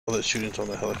Oh, they're shooting on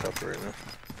the helicopter right now.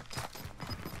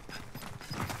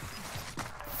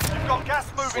 You've got gas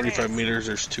moving 45 in. meters,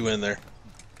 there's two in there.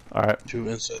 Alright. Two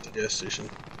inside the gas station.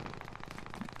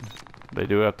 They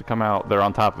do have to come out. They're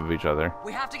on top of each other.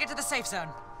 We have to get to the safe zone.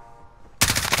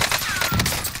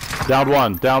 Downed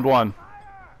one. Downed one.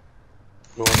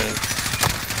 Going in.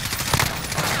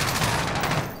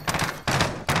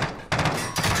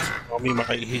 Oh,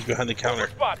 he's behind the counter.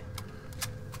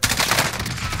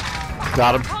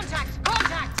 Got him. Contact!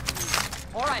 Contact!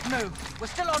 All right, move. We're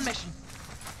still on mission.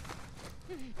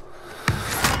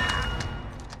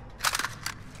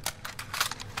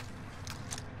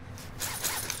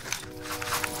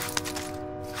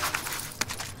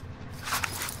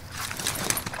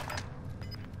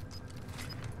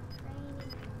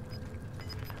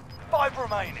 Five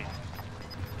remaining.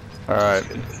 Alright.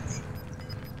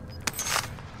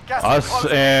 Gas Us is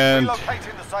closing. and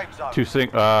Relocating the safe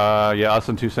zone. yeah, us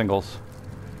and two singles.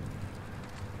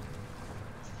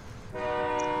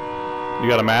 You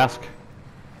got a mask?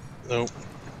 Nope.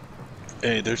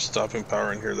 Hey, there's stopping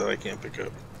power in here that I can't pick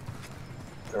up.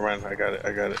 Never mind, I got it,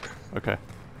 I got it. Okay.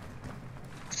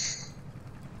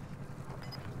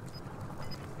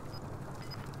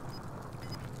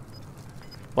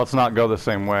 Let's not go the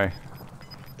same way.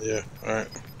 Yeah, alright.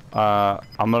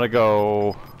 I'm gonna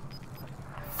go...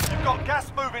 You've got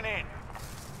gas moving in.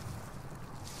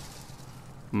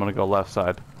 I'm gonna go left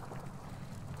side.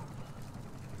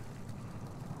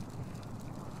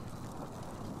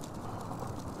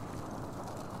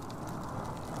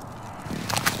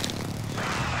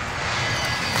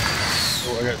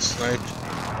 Oh, I got sniped.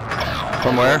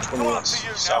 From where?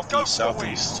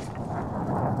 Southeast.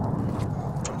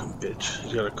 Fucking bitch.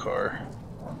 He's got a car.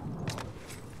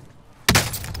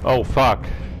 Oh, fuck.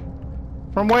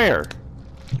 From where?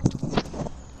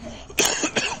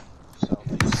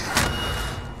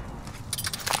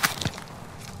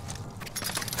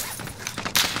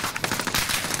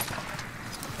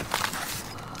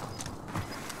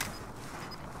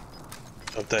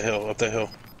 Up that hill, up that hill.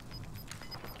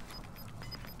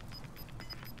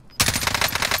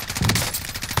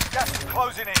 Gas is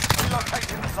closing in.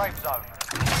 Relocating the safe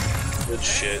zone. Good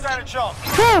shit. Stand a chance.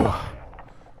 Whew.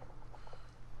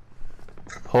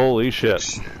 Holy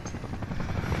shit.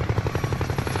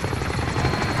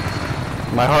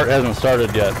 My heart hasn't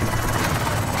started yet.